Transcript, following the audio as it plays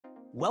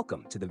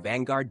Welcome to the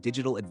Vanguard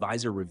Digital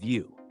Advisor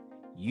Review,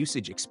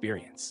 Usage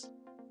Experience.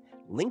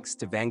 Links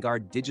to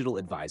Vanguard Digital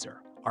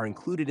Advisor are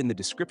included in the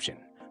description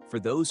for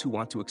those who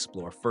want to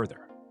explore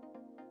further.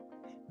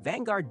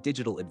 Vanguard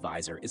Digital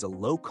Advisor is a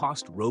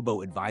low-cost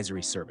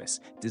robo-advisory service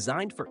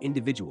designed for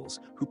individuals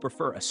who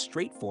prefer a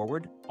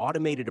straightforward,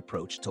 automated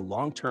approach to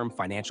long-term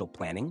financial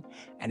planning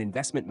and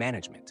investment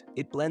management.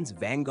 It blends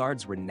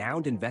Vanguard's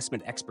renowned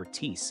investment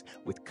expertise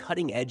with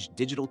cutting-edge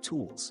digital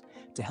tools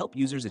to help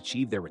users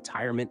achieve their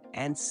retirement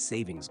and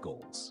savings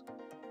goals.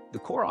 The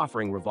core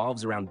offering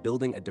revolves around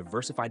building a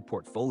diversified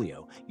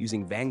portfolio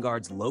using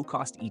Vanguard's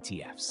low-cost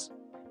ETFs.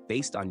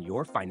 Based on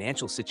your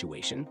financial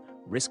situation,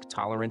 risk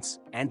tolerance,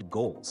 and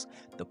goals,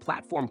 the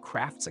platform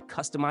crafts a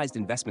customized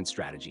investment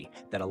strategy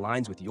that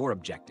aligns with your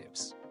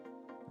objectives.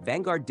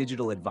 Vanguard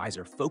Digital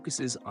Advisor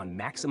focuses on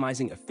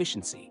maximizing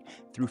efficiency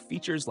through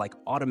features like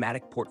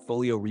automatic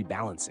portfolio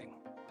rebalancing,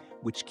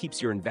 which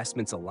keeps your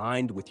investments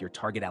aligned with your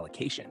target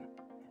allocation,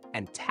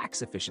 and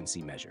tax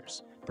efficiency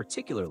measures,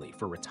 particularly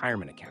for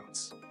retirement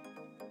accounts.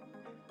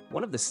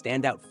 One of the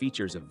standout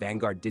features of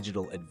Vanguard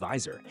Digital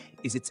Advisor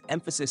is its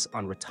emphasis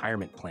on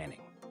retirement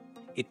planning.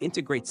 It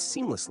integrates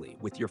seamlessly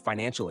with your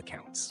financial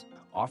accounts,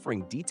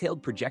 offering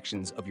detailed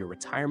projections of your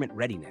retirement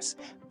readiness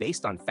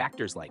based on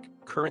factors like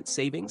current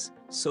savings,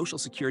 Social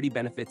Security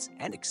benefits,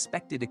 and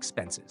expected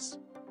expenses.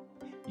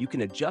 You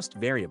can adjust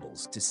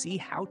variables to see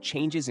how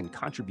changes in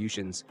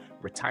contributions,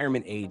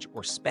 retirement age,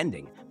 or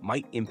spending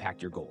might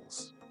impact your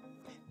goals.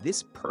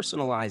 This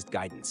personalized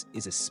guidance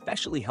is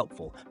especially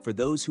helpful for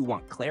those who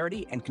want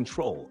clarity and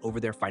control over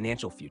their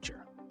financial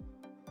future.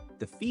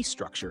 The fee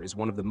structure is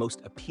one of the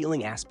most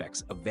appealing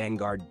aspects of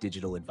Vanguard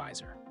Digital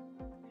Advisor.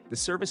 The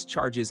service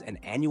charges an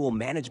annual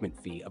management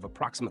fee of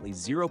approximately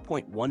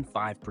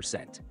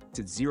 0.15%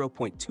 to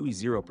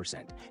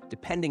 0.20%,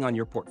 depending on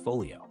your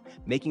portfolio,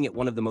 making it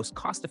one of the most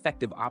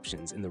cost-effective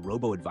options in the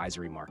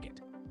robo-advisory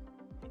market.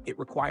 It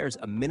requires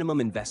a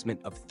minimum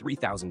investment of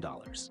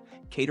 $3,000,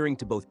 catering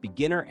to both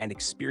beginner and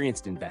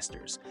experienced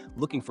investors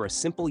looking for a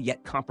simple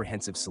yet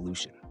comprehensive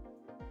solution.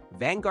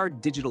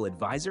 Vanguard Digital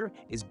Advisor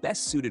is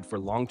best suited for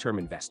long-term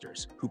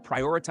investors who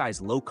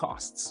prioritize low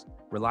costs,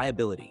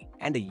 reliability,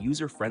 and a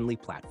user-friendly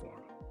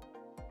platform.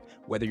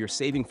 Whether you're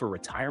saving for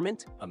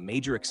retirement, a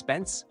major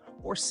expense,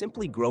 or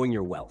simply growing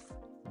your wealth,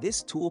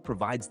 this tool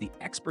provides the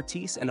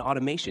expertise and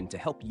automation to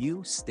help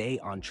you stay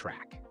on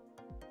track.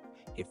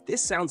 If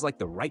this sounds like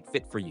the right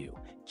fit for you,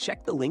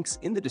 check the links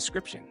in the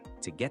description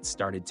to get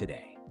started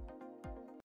today.